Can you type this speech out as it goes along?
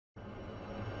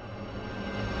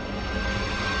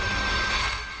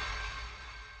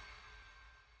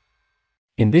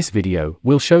In this video,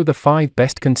 we'll show the 5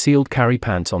 best concealed carry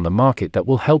pants on the market that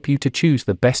will help you to choose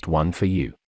the best one for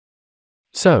you.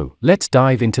 So, let's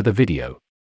dive into the video.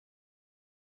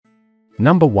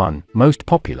 Number 1, most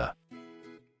popular.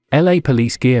 LA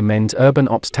Police Gear Men's Urban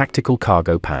Ops Tactical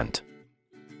Cargo Pant.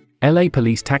 LA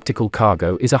Police Tactical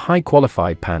Cargo is a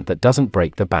high-qualified pant that doesn't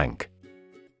break the bank.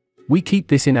 We keep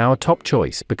this in our top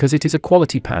choice because it is a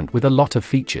quality pant with a lot of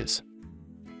features.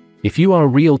 If you are a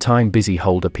real-time busy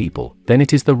holder people, then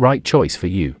it is the right choice for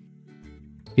you.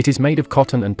 It is made of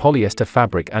cotton and polyester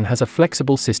fabric and has a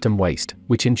flexible system waist,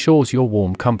 which ensures your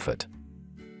warm comfort.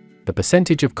 The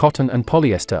percentage of cotton and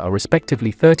polyester are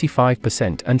respectively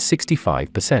 35% and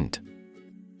 65%.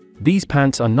 These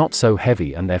pants are not so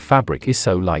heavy and their fabric is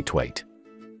so lightweight.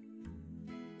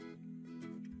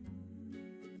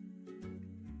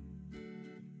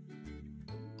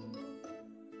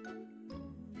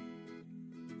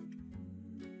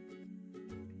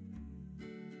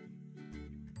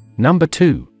 Number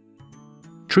 2.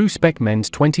 Tru-Spec Men's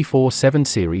 24/7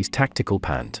 Series Tactical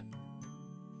Pant.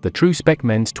 The Tru-Spec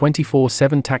Men's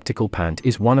 24/7 Tactical Pant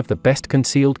is one of the best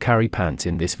concealed carry pants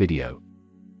in this video.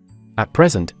 At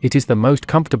present, it is the most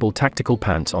comfortable tactical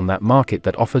pants on that market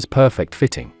that offers perfect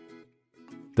fitting.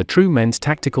 The Tru Men's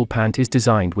Tactical Pant is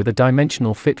designed with a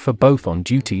dimensional fit for both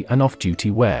on-duty and off-duty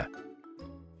wear.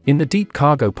 In the deep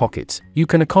cargo pockets, you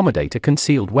can accommodate a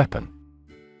concealed weapon.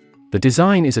 The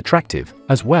design is attractive,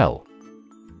 as well.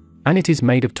 And it is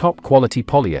made of top-quality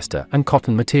polyester and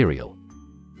cotton material.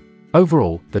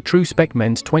 Overall, the Tru-Spec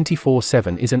Men's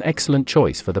 24/7 is an excellent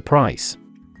choice for the price.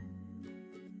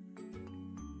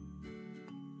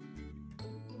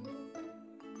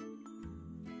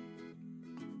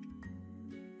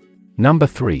 Number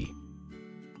 3.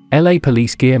 LA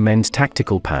Police Gear Men's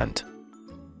Tactical Pant.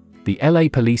 The LA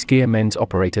Police Gear Men's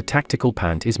Operator Tactical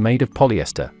Pant is made of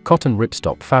polyester, cotton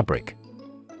ripstop fabric.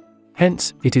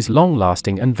 Hence, it is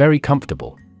long-lasting and very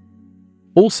comfortable.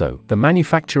 Also, the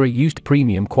manufacturer used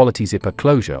premium quality zipper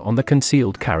closure on the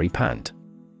concealed carry pant.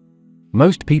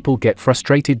 Most people get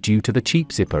frustrated due to the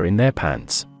cheap zipper in their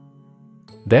pants.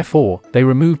 Therefore, they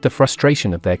removed the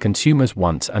frustration of their consumers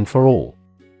once and for all.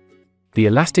 The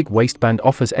elastic waistband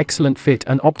offers excellent fit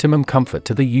and optimum comfort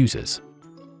to the users.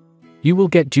 You will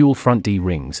get dual front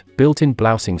D-rings, built-in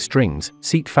blousing strings,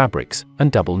 seat fabrics,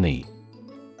 and double knee.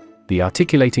 The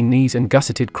articulating knees and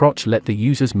gusseted crotch let the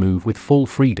users move with full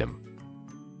freedom.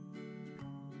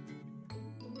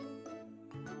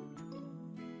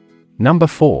 Number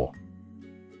 4.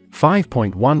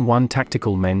 5.11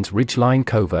 Tactical Men's Ridgeline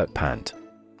Covert Pant.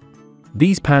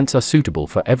 These pants are suitable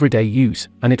for everyday use,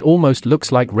 and it almost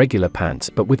looks like regular pants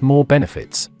but with more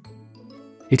benefits.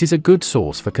 It is a good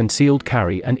source for concealed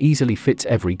carry and easily fits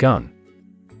every gun.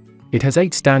 It has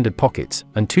 8 standard pockets,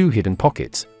 and 2 hidden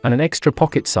pockets, and an extra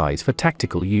pocket size for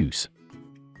tactical use.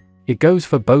 It goes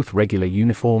for both regular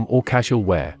uniform or casual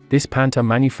wear. This pant are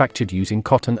manufactured using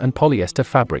cotton and polyester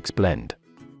fabrics blend.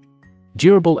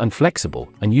 Durable and flexible,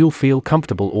 and you'll feel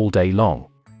comfortable all day long.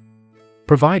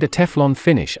 Provide a Teflon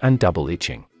finish and double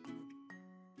itching.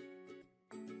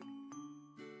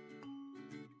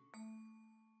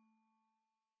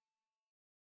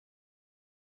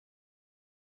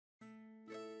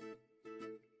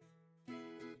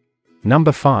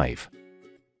 Number 5.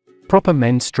 Proper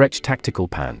Men's Stretch Tactical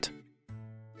Pant.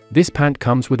 This pant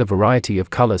comes with a variety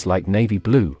of colors like navy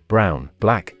blue, brown,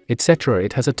 black, etc.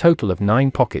 It has a total of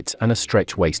 9 pockets and a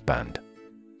stretch waistband.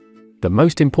 The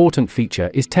most important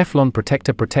feature is Teflon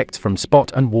Protector protects from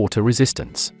spot and water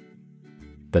resistance.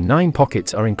 The 9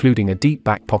 pockets are including a deep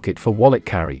back pocket for wallet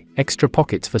carry, extra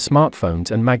pockets for smartphones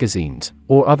and magazines,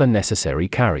 or other necessary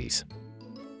carries.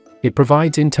 It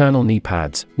provides internal knee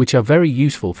pads, which are very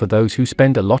useful for those who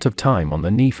spend a lot of time on the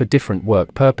knee for different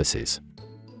work purposes.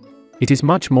 It is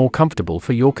much more comfortable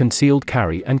for your concealed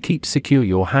carry and keeps secure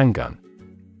your handgun.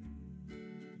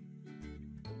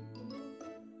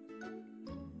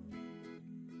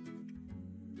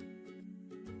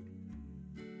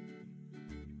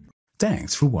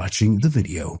 Thanks for watching the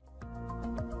video.